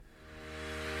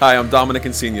Hi, I'm Dominic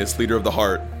Insenius, leader of The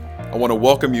Heart. I want to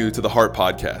welcome you to The Heart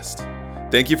Podcast.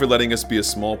 Thank you for letting us be a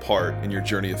small part in your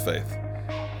journey of faith.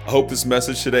 I hope this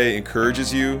message today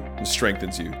encourages you and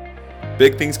strengthens you.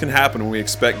 Big things can happen when we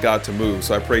expect God to move,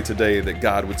 so I pray today that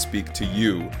God would speak to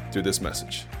you through this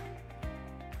message.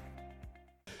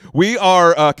 We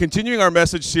are continuing our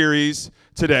message series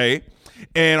today,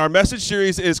 and our message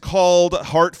series is called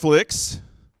Heart Flicks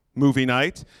Movie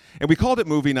Night. And we called it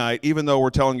Movie Night, even though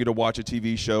we're telling you to watch a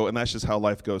TV show, and that's just how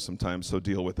life goes sometimes, so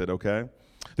deal with it, okay?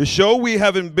 The show we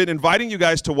have been inviting you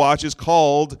guys to watch is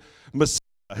called Messiah.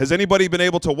 Has anybody been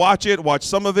able to watch it, watch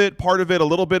some of it, part of it, a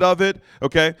little bit of it,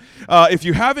 okay? If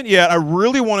you haven't yet, I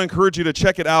really want to encourage you to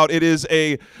check it out. It is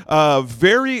a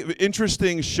very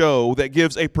interesting show that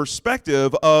gives a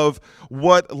perspective of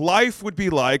what life would be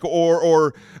like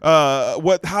or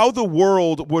how the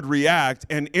world would react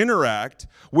and interact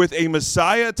with a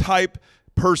Messiah-type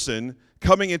person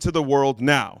coming into the world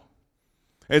now.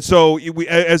 And so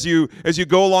as you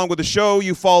go along with the show,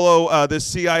 you follow this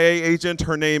CIA agent.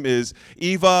 Her name is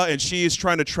Eva, and she is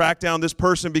trying to track down this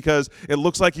person because it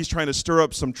looks like he's trying to stir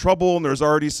up some trouble, and there's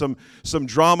already some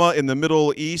drama in the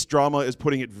Middle East. Drama is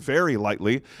putting it very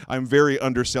lightly. I'm very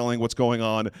underselling what's going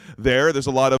on there. There's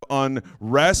a lot of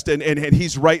unrest, and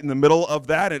he's right in the middle of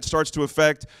that. And it starts to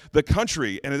affect the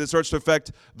country, and it starts to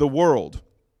affect the world.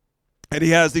 And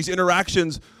he has these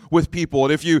interactions with people.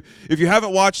 And if you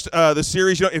haven't watched the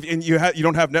series, you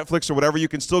don't have Netflix or whatever, you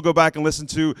can still go back and listen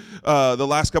to the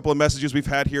last couple of messages we've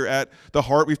had here at The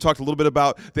Heart. We've talked a little bit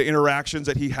about the interactions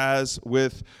that he has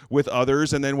with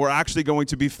others. And then we're actually going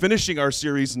to be finishing our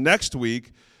series next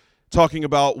week talking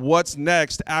about what's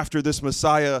next after this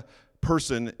Messiah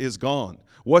person is gone.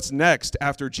 What's next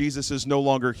after Jesus is no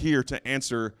longer here to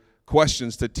answer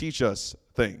questions, to teach us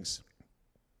things.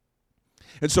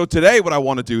 And so today what I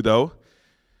want to do, though,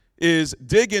 is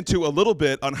dig into a little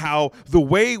bit on how the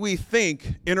way we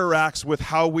think interacts with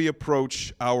how we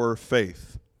approach our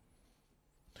faith.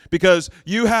 Because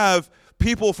you have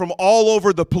people from all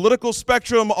over the political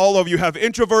spectrum, all of you have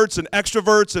introverts and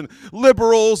extroverts and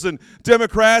liberals and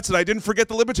Democrats, and I didn't forget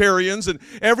the libertarians and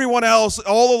everyone else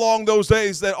all along those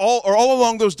days all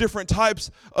along those different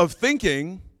types of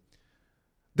thinking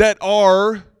that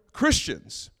are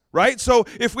Christians. Right? So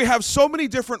if we have so many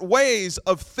different ways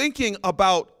of thinking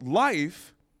about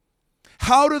life,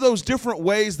 how do those different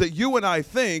ways that you and I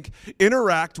think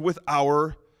interact with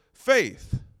our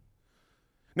faith?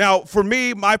 Now, for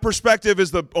me, my perspective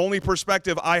is the only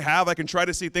perspective I have. I can try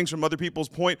to see things from other people's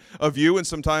point of view, and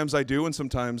sometimes I do, and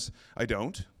sometimes I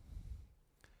don't.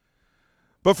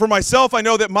 But for myself, I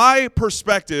know that my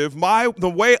perspective,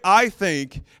 the way I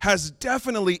think, has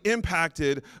definitely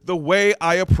impacted the way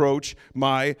I approach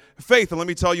my faith. And let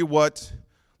me tell you what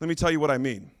I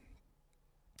mean.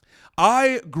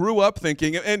 I grew up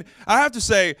thinking, and I have to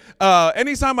say,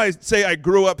 anytime I say I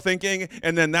grew up thinking,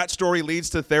 and then that story leads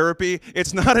to therapy,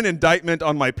 it's not an indictment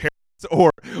on my parents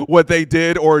or what they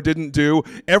did or didn't do.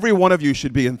 Every one of you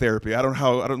should be in therapy. I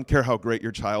don't care how great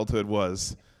your childhood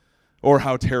was or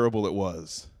how terrible it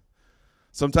was.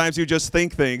 Sometimes you just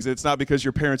think things, and it's not because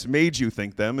your parents made you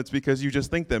think them, it's because you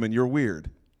just think them and you're weird.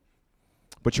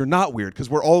 But you're not weird, because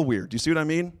we're all weird. Do you see what I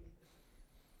mean?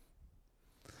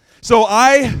 So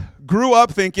I grew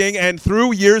up thinking, and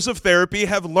through years of therapy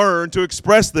have learned to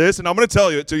express this, and I'm going to tell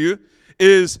it to you,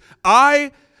 is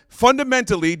I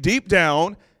fundamentally, deep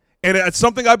down, and it's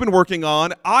something I've been working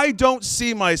on, I don't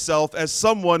see myself as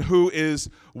someone who is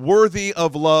worthy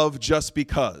of love just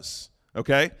because,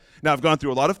 okay? Now, I've gone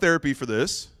through a lot of therapy for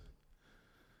this.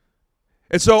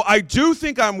 And so I do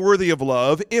think I'm worthy of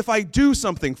love if I do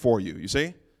something for you, you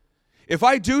see? If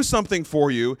I do something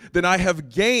for you, then I have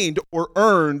gained or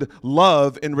earned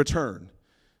love in return.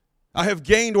 I have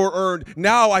gained or earned,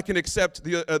 now I can accept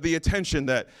the attention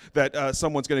that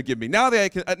someone's going to give me. Now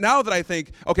that I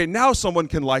think, okay, now someone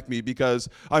can like me because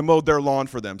I mowed their lawn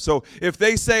for them. So if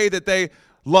they say that they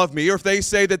love me, or if they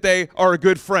say that they are a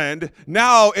good friend,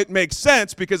 now it makes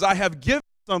sense because I have given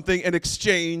something in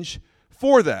exchange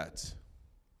for that.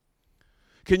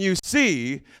 Can you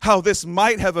see how this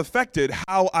might have affected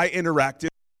how I interacted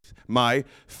with my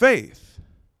faith?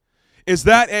 Is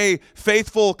that a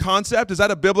faithful concept? Is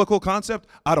that a biblical concept?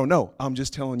 I don't know. I'm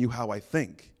just telling you how I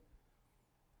think.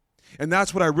 And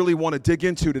that's what I really want to dig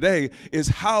into today, is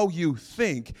how you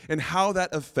think and how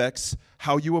that affects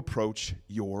how you approach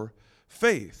your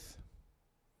faith.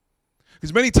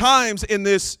 Because many times in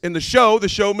the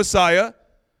show Messiah,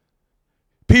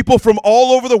 people from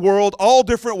all over the world, all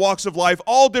different walks of life,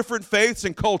 all different faiths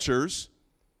and cultures,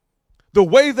 The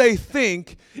way they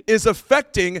think is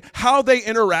affecting how they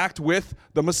interact with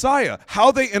the Messiah,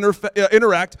 how they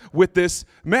interact with this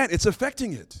man. It's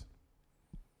affecting it.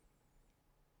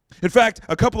 In fact,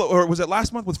 or was it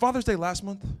last month? Was Father's Day last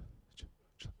month?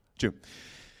 June.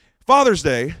 Father's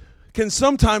Day can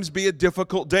sometimes be a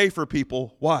difficult day for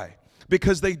people. Why?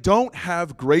 Because they don't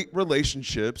have great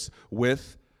relationships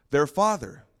with their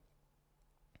father.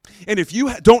 And if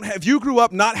you grew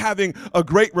up not having a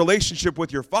great relationship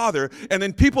with your father, and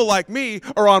then people like me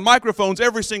are on microphones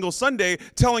every single Sunday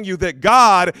telling you that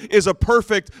God is a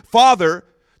perfect father,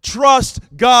 trust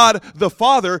God the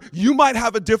Father, you might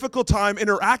have a difficult time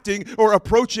interacting or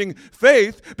approaching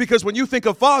faith, because when you think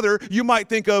of father, you might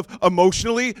think of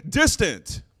emotionally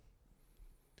distant.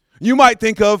 You might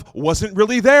think of wasn't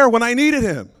really there when I needed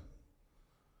him.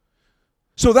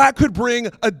 So that could bring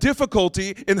a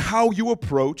difficulty in how you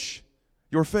approach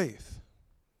your faith.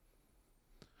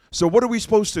 So what are we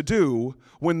supposed to do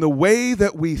when the way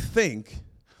that we think,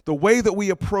 the way that we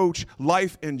approach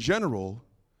life in general,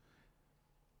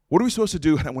 what are we supposed to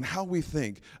do when how we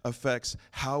think affects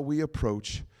how we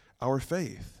approach our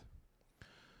faith?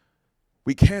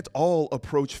 We can't all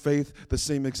approach faith the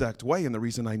same exact way, and the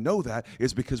reason I know that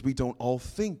is because we don't all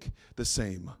think the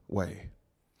same way.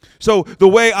 So the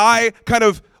way I kind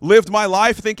of lived my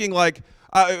life thinking like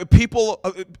I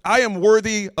am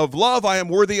worthy of love, I am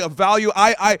worthy of value,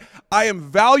 I am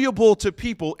valuable to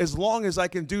people as long as I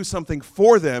can do something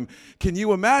for them. Can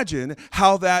you imagine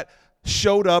how that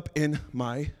showed up in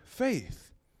my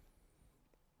faith?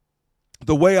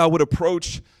 The way I would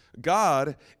approach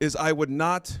God is I would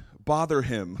not bother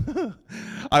him.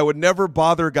 I would never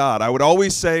bother God. I would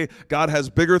always say God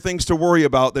has bigger things to worry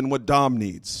about than what Dom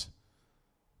needs.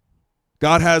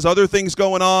 God has other things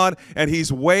going on, and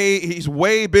he's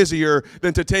way busier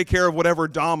than to take care of whatever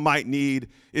Dom might need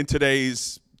in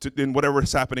whatever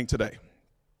is happening today.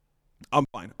 I'm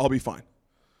fine. I'll be fine.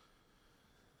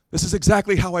 This is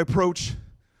exactly how I approach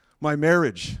my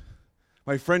marriage,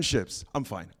 my friendships. I'm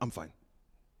fine.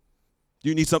 Do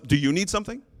you need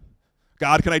something?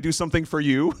 God, can I do something for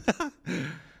you?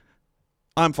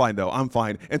 I'm fine, though. I'm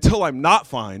fine. Until I'm not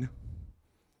fine.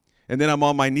 And then I'm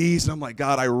on my knees, and I'm like,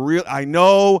 God, I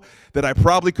know that I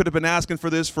probably could have been asking for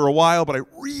this for a while, but I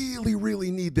really,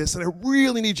 really need this, and I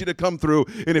really need you to come through.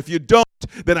 And if you don't,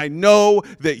 then I know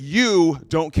that you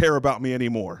don't care about me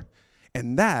anymore.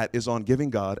 And that is on giving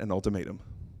God an ultimatum.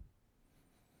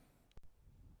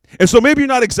 And so maybe you're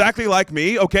not exactly like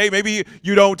me, okay? Maybe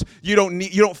you don't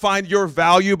find your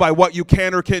value by what you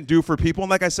can or can't do for people. And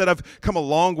like I said, I've come a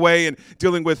long way in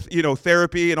dealing with,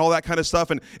 therapy and all that kind of stuff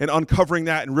and uncovering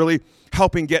that and really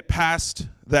helping get past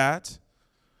that.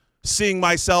 Seeing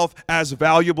myself as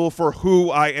valuable for who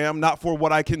I am, not for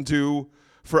what I can do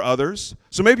for others.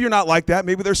 So maybe you're not like that.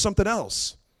 Maybe there's something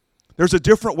else. There's a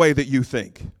different way that you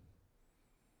think.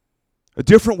 A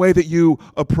different way that you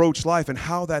approach life and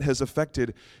how that has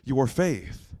affected your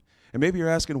faith. And maybe you're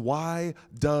asking, why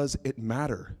does it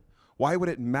matter? Why would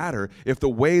it matter if the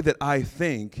way that I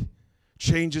think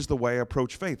changes the way I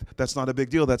approach faith? That's not a big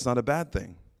deal. That's not a bad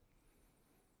thing.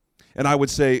 And I would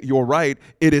say, you're right.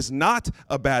 It is not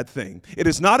a bad thing. It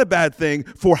is not a bad thing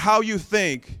for how you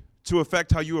think to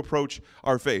affect how you approach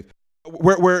our faith.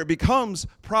 Where it becomes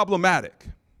problematic,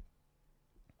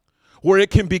 where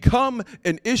it can become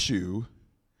an issue,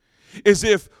 is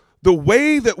if the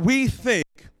way that we think,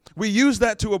 we use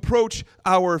that to approach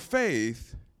our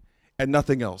faith and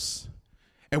nothing else.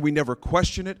 And we never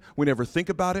question it, we never think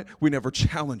about it, we never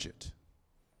challenge it.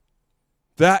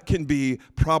 That can be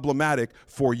problematic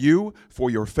for you, for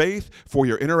your faith, for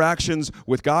your interactions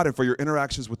with God, and for your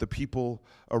interactions with the people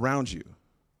around you.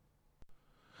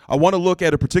 I want to look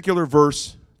at a particular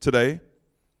verse today.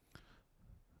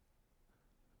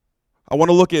 I want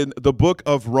to look in the book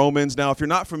of Romans. Now, if you're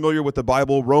not familiar with the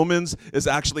Bible, Romans is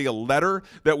actually a letter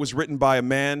that was written by a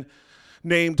man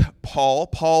named Paul.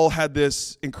 Paul had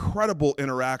this incredible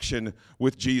interaction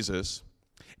with Jesus.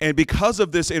 And because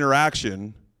of this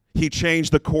interaction, he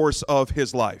changed the course of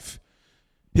his life.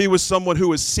 He was someone who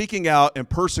was seeking out and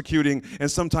persecuting and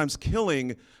sometimes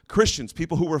killing Christians,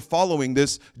 people who were following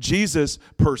this Jesus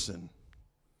person,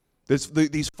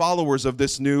 these followers of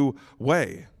this new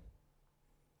way.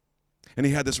 And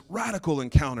he had this radical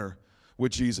encounter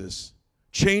with Jesus,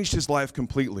 changed his life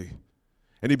completely,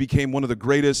 and he became one of the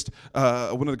greatest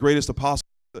apostles,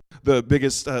 the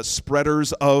biggest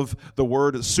spreaders of the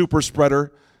word, a super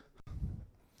spreader.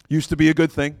 Used to be a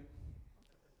good thing.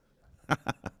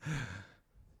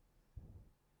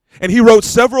 And he wrote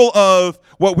several of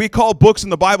what we call books in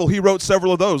the Bible. He wrote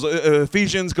several of those: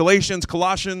 Ephesians, Galatians,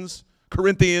 Colossians,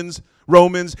 Corinthians,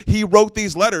 Romans. He wrote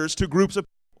these letters to groups of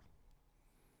people.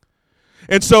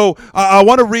 And so I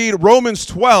want to read Romans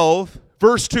 12,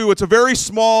 verse 2. It's a very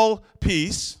small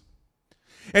piece.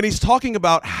 And he's talking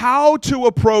about how to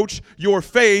approach your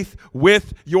faith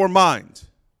with your mind.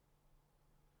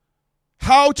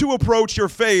 How to approach your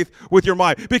faith with your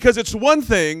mind. Because it's one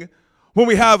thing when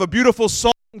we have a beautiful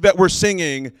song that we're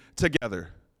singing together,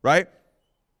 right?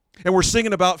 And we're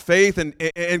singing about faith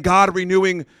and God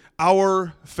renewing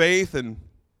our faith and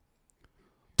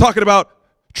talking about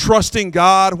trusting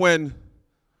God when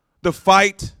the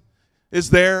fight is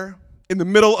there. In the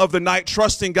middle of the night,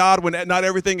 trusting God when not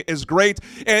everything is great.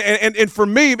 And for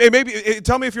me,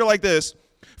 tell me if you're like this.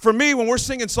 For me, when we're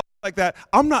singing songs like that,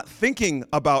 I'm not thinking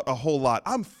about a whole lot.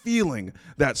 I'm feeling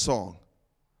that song.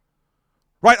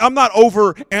 Right? I'm not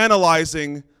over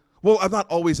analyzing. Well, I'm not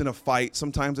always in a fight.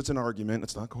 Sometimes it's an argument.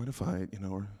 It's not going to fight,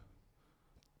 Or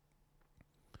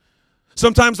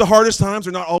sometimes the hardest times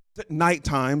are not always at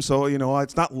nighttime. So,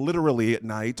 it's not literally at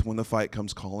night when the fight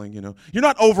comes calling, You're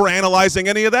not over analyzing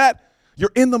any of that.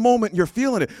 You're in the moment, you're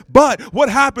feeling it. But what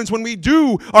happens when we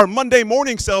do our Monday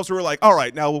morning selves where we're like, all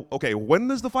right, now, okay, when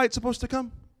is the fight supposed to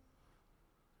come?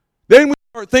 Then we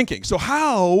start thinking. So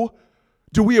how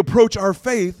do we approach our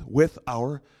faith with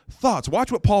our thoughts?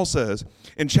 Watch what Paul says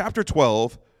in chapter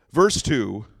 12, verse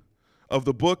 2 of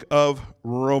the book of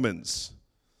Romans.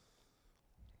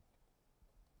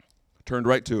 Turned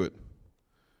right to it.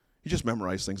 You just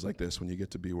memorize things like this when you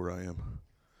get to be where I am.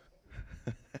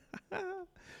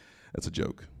 That's a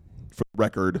joke. For the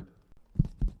record,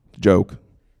 joke.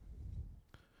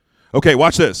 Okay,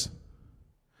 watch this.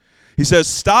 He says,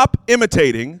 stop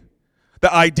imitating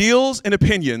the ideals and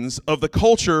opinions of the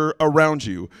culture around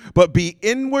you, but be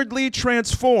inwardly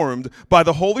transformed by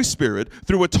the Holy Spirit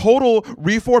through a total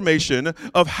reformation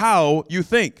of how you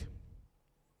think.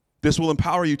 This will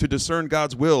empower you to discern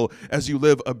God's will as you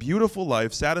live a beautiful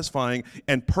life, satisfying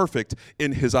and perfect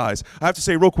in His eyes. I have to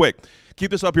say real quick,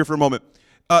 keep this up here for a moment.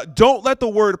 Don't let the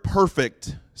word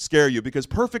perfect scare you, because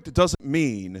perfect doesn't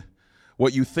mean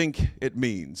what you think it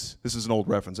means. This is an old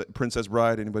reference. Princess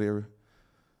Bride, anybody ever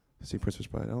see Princess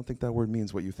Bride? I don't think that word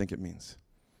means what you think it means.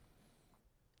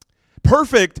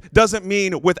 Perfect doesn't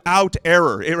mean without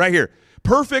error. Right here.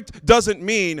 Perfect doesn't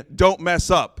mean don't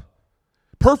mess up.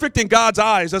 Perfect in God's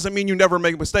eyes doesn't mean you never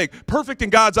make a mistake. Perfect in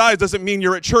God's eyes doesn't mean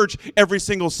you're at church every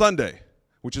single Sunday,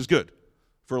 which is good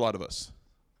for a lot of us.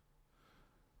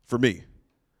 For me.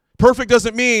 Perfect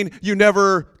doesn't mean you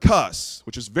never cuss,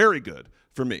 which is very good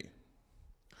for me.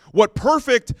 What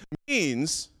perfect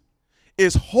means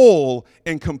is whole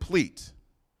and complete.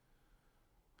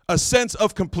 A sense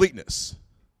of completeness.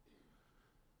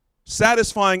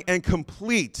 Satisfying and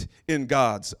complete in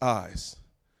God's eyes.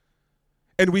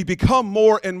 And we become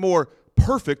more and more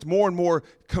perfect, more and more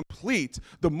complete,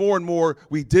 the more and more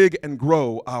we dig and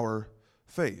grow our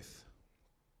faith.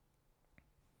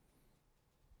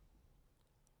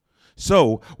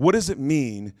 So, what does it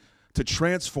mean to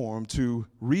transform, to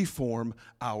reform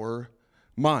our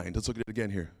mind? Let's look at it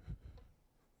again here.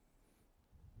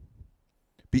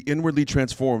 Be inwardly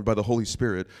transformed by the Holy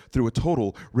Spirit through a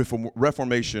total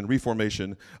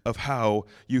reformation of how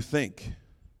you think.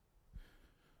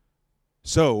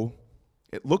 So,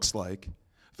 it looks like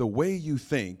the way you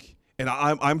think, and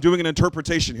I'm doing an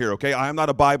interpretation here, okay? I'm not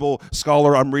a Bible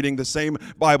scholar. I'm reading the same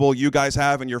Bible you guys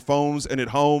have in your phones and at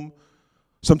home.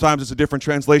 Sometimes it's a different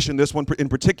translation. This one in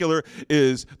particular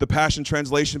is the Passion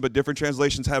Translation, but different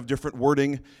translations have different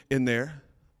wording in there.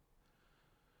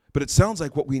 But it sounds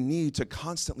like what we need to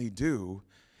constantly do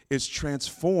is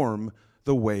transform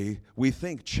the way we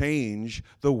think, change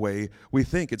the way we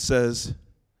think. It says,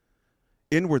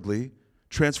 inwardly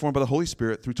transformed by the Holy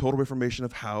Spirit through total reformation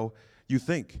of how you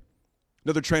think.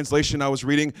 Another translation I was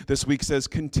reading this week says,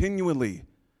 continually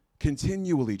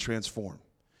transform.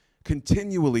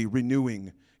 Continually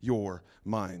renewing your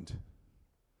mind.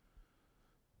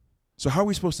 So how are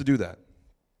we supposed to do that?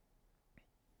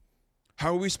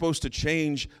 How are we supposed to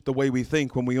change the way we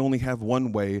think when we only have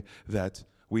one way that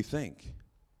we think?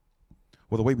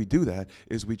 Well, the way we do that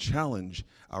is we challenge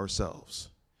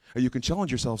ourselves. And you can challenge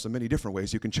yourselves in many different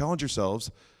ways. You can challenge yourselves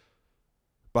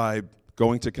by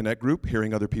going to Connect Group,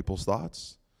 hearing other people's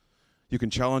thoughts. You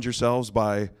can challenge yourselves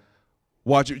by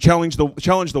challenge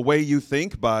the way you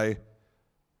think by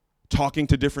talking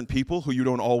to different people who you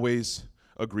don't always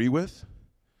agree with.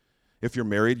 If you're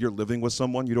married, you're living with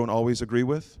someone you don't always agree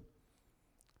with.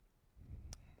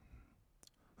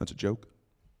 That's a joke.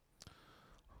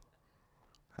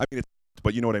 I mean,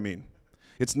 but you know what I mean.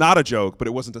 It's not a joke, but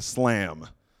it wasn't a slam.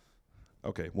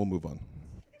 Okay, we'll move on.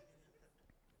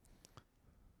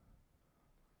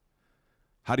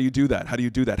 How do you do that?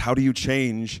 How do you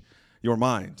change your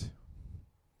mind?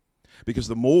 Because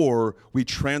the more we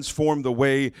transform the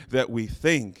way that we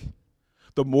think,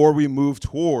 the more we move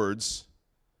towards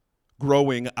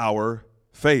growing our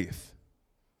faith.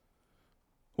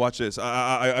 Watch this.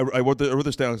 I wrote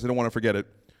this down because I don't want to forget it.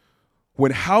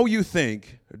 When how you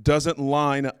think doesn't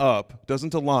align with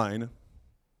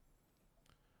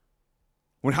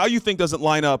how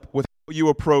you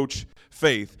approach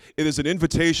faith, it is an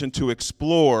invitation to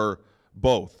explore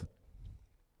both.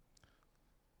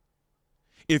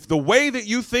 If the way that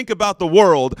you think about the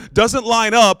world doesn't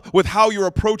line up with how you're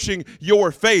approaching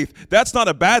your faith, that's not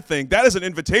a bad thing. That is an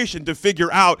invitation to figure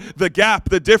out the gap,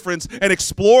 the difference, and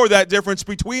explore that difference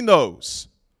between those.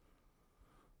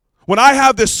 When I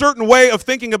have this certain way of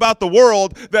thinking about the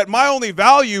world that my only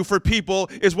value for people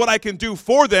is what I can do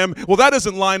for them, well, that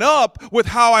doesn't line up with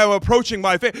how I'm approaching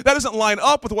my faith. That doesn't line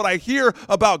up with what I hear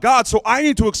about God, so I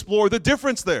need to explore the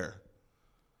difference there.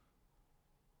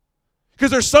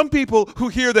 Because there's some people who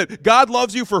hear that God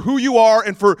loves you for who you are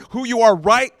and for who you are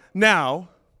right now,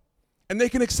 and they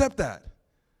can accept that.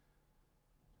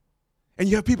 And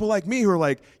you have people like me who are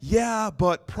like, yeah,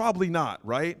 but probably not,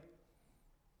 right?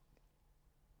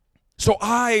 So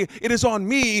it is on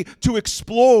me to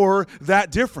explore that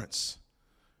difference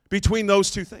between those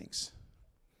two things.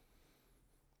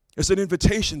 It's an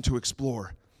invitation to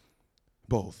explore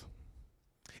both.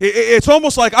 It's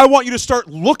almost like I want you to start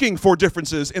looking for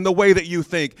differences in the way that you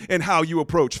think and how you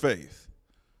approach faith.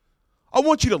 I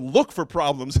want you to look for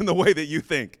problems in the way that you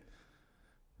think.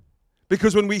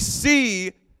 Because when we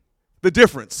see the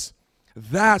difference,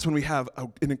 that's when we have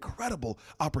an incredible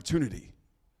opportunity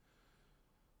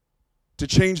to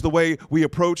change the way we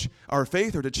approach our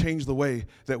faith or to change the way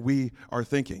that we are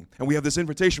thinking. And we have this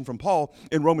invitation from Paul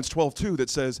in Romans 12:2 that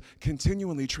says,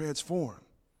 continually transform.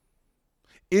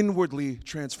 Inwardly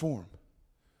transform.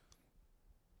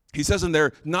 He says in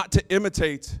there, not to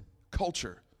imitate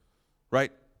culture,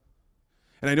 right?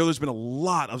 And I know there's been a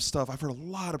lot of stuff. I've heard a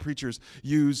lot of preachers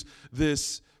use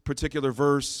this particular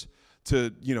verse to,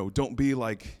 don't be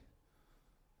like.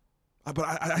 But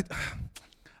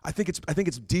I think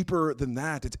it's deeper than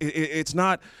that. It's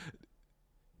not.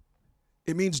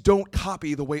 It means don't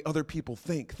copy the way other people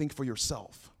think. Think for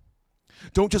yourself.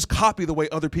 Don't just copy the way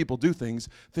other people do things.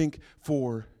 Think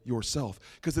for yourself.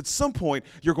 Because at some point,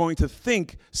 you're going to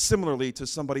think similarly to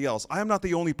somebody else. I am not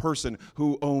the only person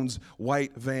who owns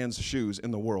white Vans shoes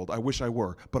in the world. I wish I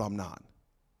were, but I'm not.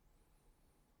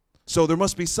 So there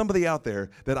must be somebody out there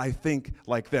that I think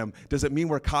like them. Does it mean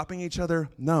we're copying each other?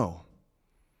 No.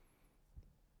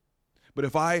 But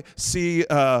if I see,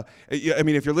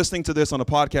 if you're listening to this on a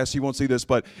podcast, you won't see this,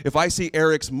 but if I see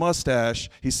Eric's mustache,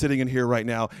 he's sitting in here right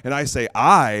now, and I say,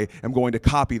 I am going to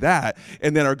copy that,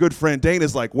 and then our good friend Dane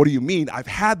is like, what do you mean? I've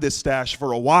had this stash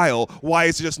for a while. Why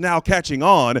is it just now catching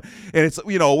on? And it's,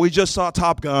 we just saw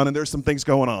Top Gun, and there's some things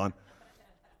going on.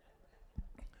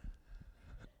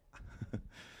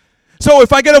 So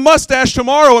if I get a mustache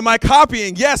tomorrow, am I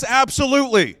copying? Yes,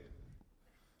 absolutely.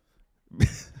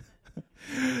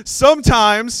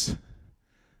 Sometimes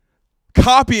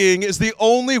copying is the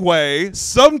only way.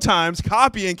 Sometimes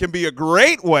copying can be a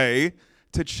great way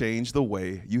to change the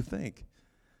way you think.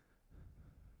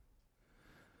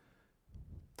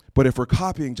 But if we're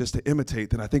copying just to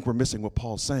imitate, then I think we're missing what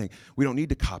Paul's saying. We don't need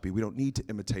to copy. We don't need to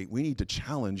imitate. We need to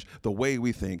challenge the way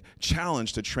we think,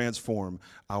 challenge to transform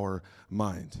our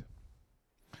mind.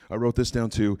 I wrote this down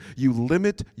too. You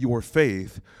limit your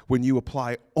faith when you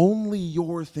apply only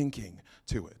your thinking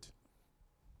to it.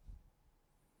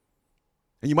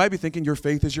 And you might be thinking your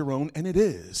faith is your own, and it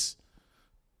is.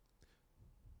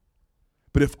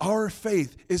 But if our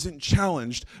faith isn't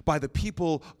challenged by the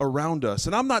people around us,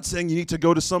 and I'm not saying you need to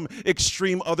go to some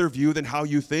extreme other view than how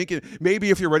you think, and maybe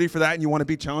if you're ready for that and you want to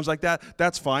be challenged like that,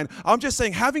 that's fine. I'm just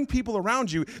saying having people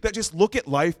around you that just look at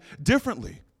life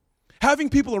differently, having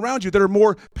people around you that are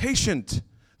more patient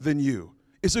than you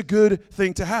is a good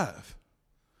thing to have.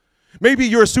 Maybe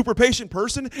you're a super patient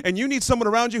person and you need someone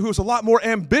around you who's a lot more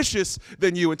ambitious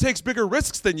than you and takes bigger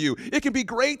risks than you. It can be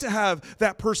great to have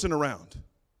that person around.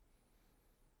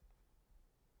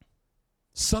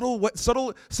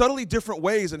 Subtly different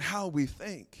ways in how we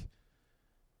think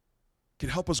can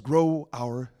help us grow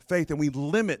our faith, and we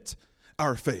limit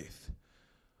our faith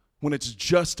when it's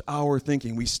just our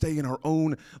thinking. We stay in our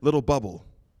own little bubble,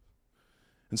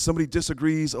 and somebody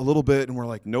disagrees a little bit and we're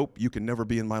like, nope, you can never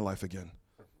be in my life again.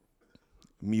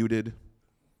 Muted.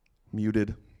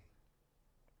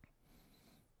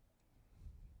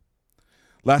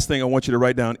 Last thing I want you to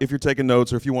write down, if you're taking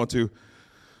notes or if you want to,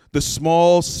 the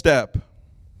small step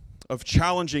of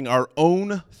challenging our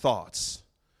own thoughts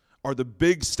are the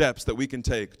big steps that we can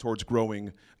take towards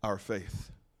growing our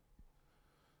faith.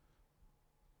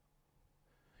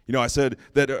 I said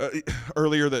that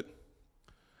earlier that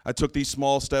I took these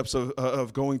small steps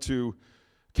of going to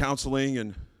counseling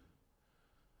and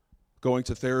going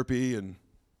to therapy, and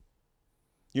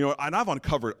and I've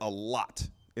uncovered a lot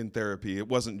in therapy. It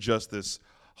wasn't just this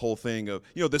whole thing of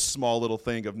this small little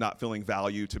thing of not feeling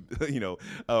value to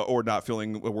or not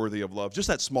feeling worthy of love. Just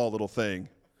that small little thing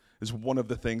is one of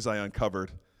the things I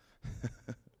uncovered.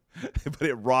 But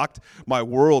it rocked my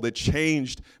world. It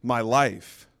changed my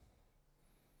life.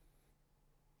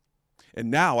 And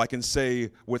now I can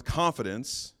say with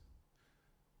confidence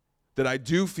that I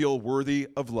do feel worthy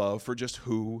of love for just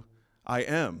who I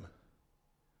am.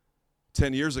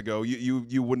 10 years ago,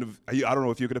 you wouldn't have, I don't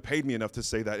know if you could have paid me enough to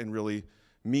say that and really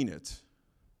mean it.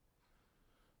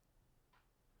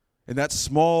 And that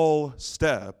small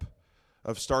step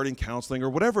of starting counseling or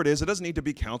whatever it is, it doesn't need to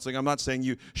be counseling. I'm not saying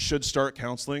you should start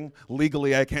counseling.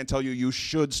 Legally, I can't tell you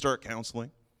should start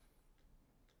counseling.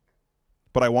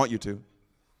 But I want you to.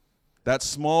 That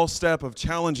small step of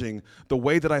challenging the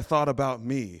way that I thought about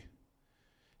me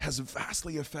has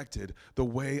vastly affected the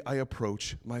way I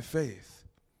approach my faith.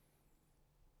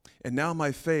 And now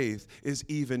my faith is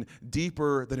even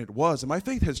deeper than it was. And my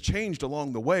faith has changed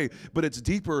along the way, but it's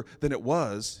deeper than it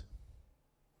was.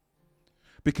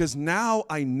 Because now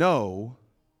I know,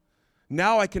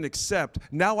 now I can accept,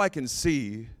 now I can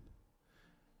see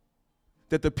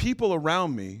that the people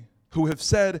around me who have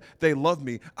said they love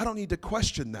me, I don't need to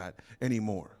question that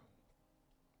anymore.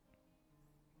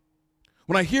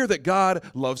 When I hear that God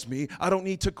loves me, I don't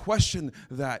need to question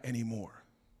that anymore.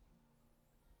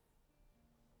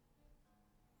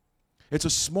 It's a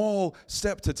small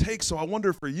step to take. So I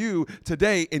wonder for you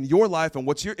today in your life and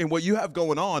what you have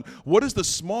going on, what is the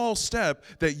small step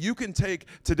that you can take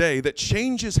today that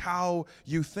changes how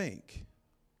you think?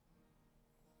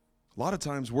 A lot of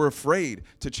times we're afraid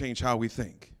to change how we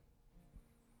think.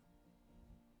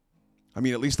 I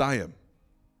mean, at least I am.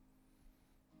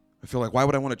 I feel like, why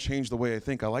would I want to change the way I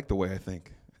think? I like the way I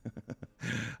think.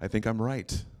 I think I'm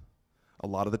right a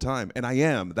lot of the time. And I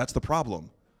am. That's the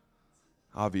problem,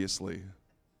 obviously.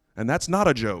 And that's not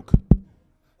a joke.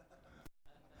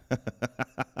 And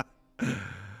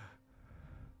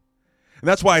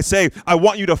that's why I say, I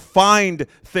want you to find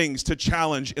things to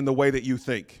challenge in the way that you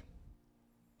think.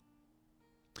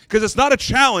 Because it's not a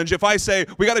challenge if I say,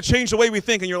 we got to change the way we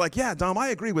think, and you're like, yeah, Dom, I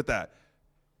agree with that.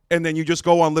 And then you just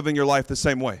go on living your life the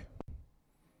same way.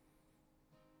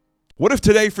 What if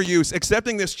today for you,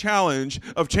 accepting this challenge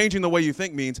of changing the way you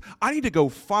think means, I need to go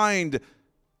find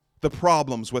the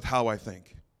problems with how I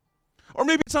think? Or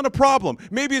maybe it's not a problem.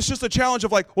 Maybe it's just a challenge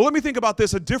of like, well, let me think about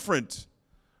this a different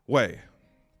way.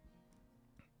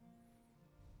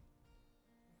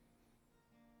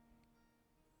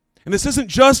 And this isn't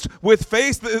just with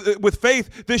faith. With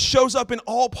faith, this shows up in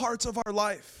all parts of our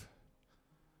life.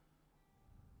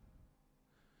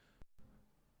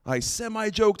 I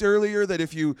semi-joked earlier that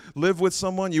if you live with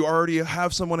someone, you already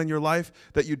have someone in your life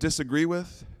that you disagree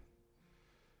with.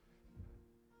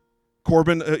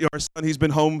 Corbin, our son, he's been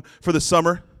home for the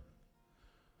summer.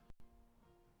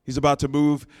 He's about to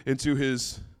move into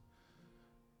his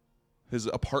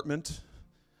apartment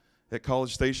at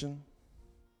College Station.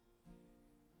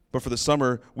 But for the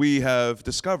summer, we have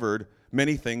discovered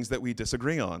many things that we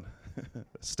disagree on.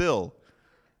 Still,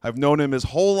 I've known him his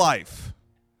whole life.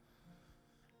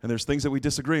 And there's things that we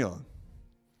disagree on.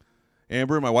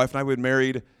 Amber, my wife and I, we've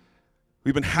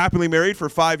been happily married for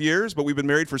 5 years, but we've been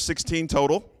married for 16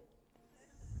 total.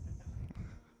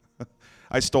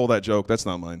 I stole that joke. That's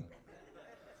not mine.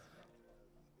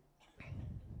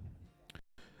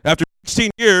 After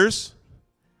 16 years,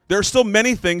 there are still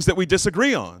many things that we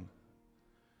disagree on.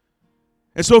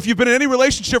 And so if you've been in any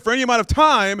relationship for any amount of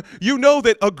time, you know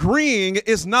that agreeing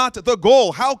is not the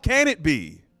goal. How can it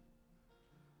be?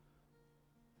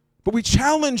 But we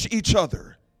challenge each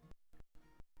other.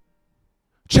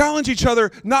 Challenge each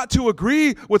other not to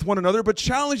agree with one another, but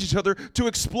challenge each other to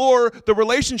explore the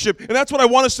relationship. And that's what I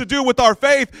want us to do with our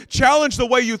faith. Challenge the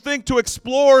way you think to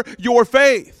explore your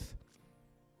faith.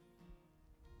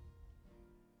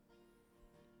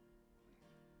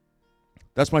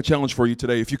 That's my challenge for you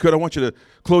today. If you could, I want you to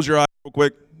close your eyes real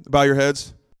quick, bow your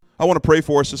heads. I want to pray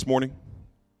for us this morning.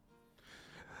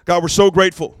 God, we're so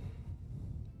grateful.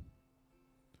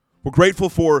 We're grateful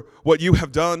for what you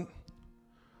have done.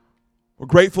 We're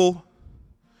grateful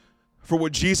for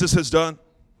what Jesus has done.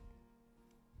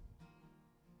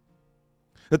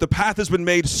 That the path has been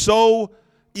made so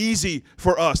easy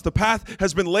for us. The path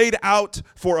has been laid out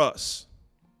for us.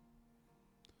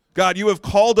 God, you have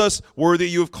called us worthy.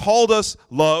 You have called us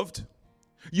loved.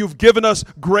 You've given us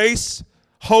grace,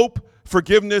 hope,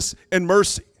 forgiveness, and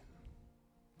mercy.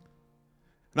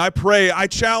 And I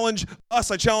challenge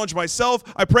us, I challenge myself,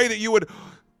 I pray that you would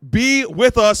be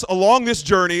with us along this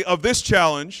journey of this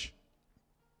challenge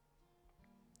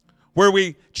where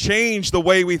we change the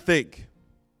way we think,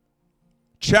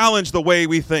 challenge the way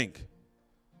we think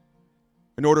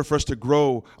in order for us to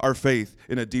grow our faith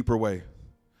in a deeper way.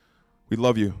 We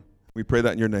love you. We pray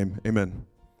that in your name. Amen.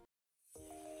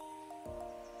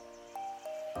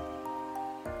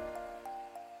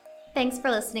 Thanks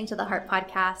for listening to the Heart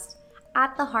Podcast.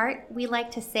 At the Heart, we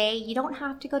like to say you don't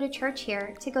have to go to church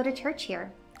here to go to church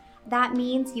here. That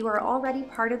means you are already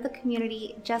part of the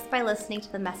community just by listening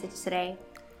to the message today.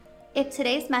 If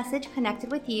today's message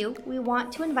connected with you, we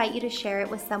want to invite you to share it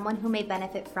with someone who may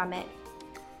benefit from it.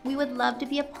 We would love to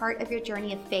be a part of your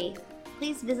journey of faith.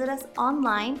 Please visit us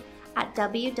online at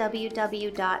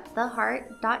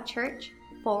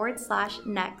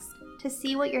www.theheart.church/next to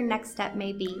see what your next step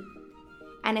may be.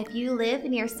 And if you live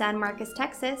near San Marcos,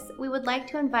 Texas, we would like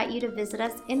to invite you to visit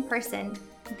us in person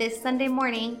this Sunday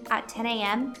morning at 10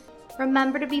 a.m.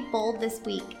 Remember to be bold this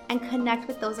week and connect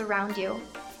with those around you.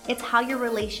 It's how your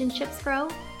relationships grow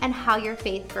and how your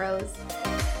faith grows.